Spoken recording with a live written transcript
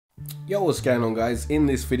Yo, what's going on guys? In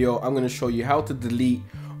this video I'm going to show you how to delete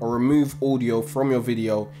or remove audio from your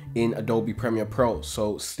video in Adobe Premiere Pro,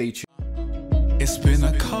 so stay tuned. It's been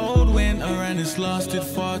a cold winter and it's lasted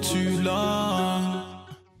far too long.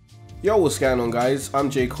 Yo, what's going on guys? I'm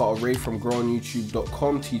Jay Cartere from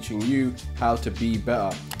growonyoutube.com, teaching you how to be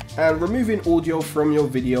better. And removing audio from your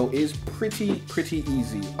video is pretty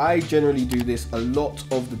easy. I generally do this a lot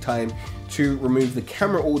of the time to remove the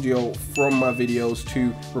camera audio from my videos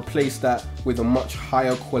to replace that with a much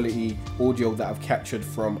higher quality audio that I've captured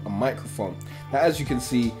from a microphone. Now, as you can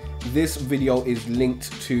see, this video is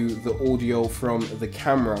linked to the audio from the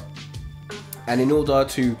camera, and in order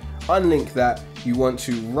to unlink that, you want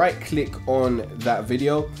to right click on that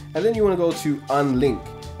video and then you want to go to unlink,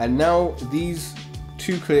 and now these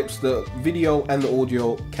two clips, the video and the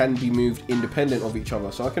audio, can be moved independent of each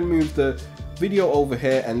other. So I can move the video over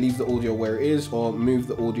here and leave the audio where it is, or move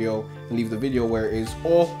the audio and leave the video where it is,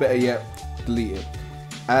 or better yet, delete it.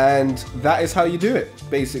 And that is how you do it.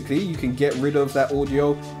 Basically, you can get rid of that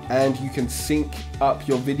audio and you can sync up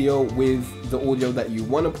your video with the audio that you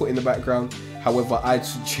want to put in the background. However, I'd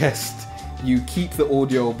suggest you keep the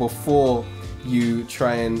audio before you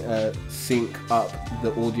try and sync up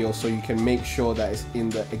the audio, so you can make sure that it's in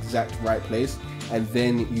the exact right place, and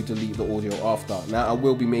then you delete the audio after. Now, I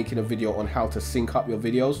will be making a video on how to sync up your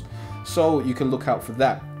videos, so you can look out for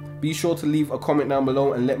that. Be sure to leave a comment down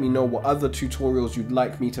below and let me know what other tutorials you'd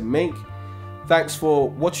like me to make. Thanks for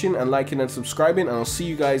watching and liking and subscribing, and I'll see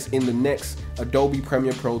you guys in the next Adobe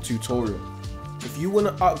Premiere Pro tutorial. If you want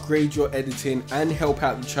to upgrade your editing and help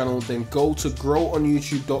out the channel, then go to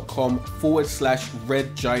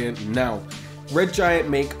growonyoutube.com/Red Giant now. Red Giant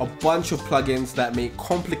make a bunch of plugins that make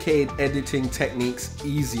complicated editing techniques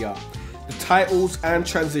easier. The titles and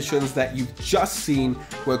transitions that you've just seen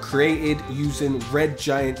were created using Red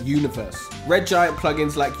Giant Universe. Red Giant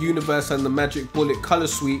plugins like Universe and the Magic Bullet Color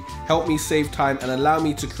Suite help me save time and allow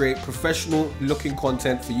me to create professional looking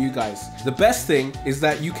content for you guys. The best thing is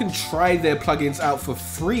that you can try their plugins out for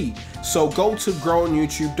free. So go to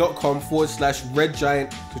growonyoutube.com/Red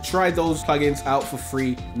Giant to try those plugins out for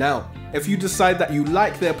free now. If you decide that you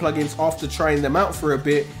like their plugins after trying them out for a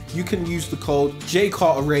bit, you can use the code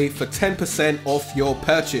JCartere for 10% off your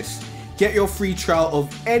purchase. Get your free trial of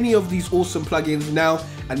any of these awesome plugins now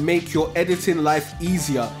and make your editing life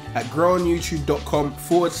easier at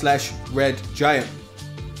growonyoutube.com/Red Giant.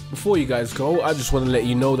 Before you guys go, I just want to let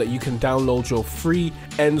you know that you can download your free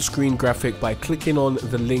end screen graphic by clicking on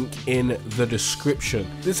the link in the description.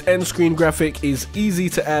 This end screen graphic is easy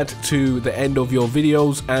to add to the end of your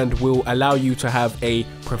videos and will allow you to have a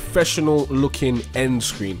professional looking end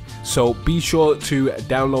screen. So be sure to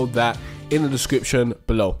download that in the description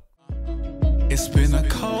below. It's been a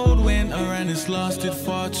cold winter and it's lasted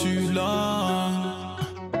far too long.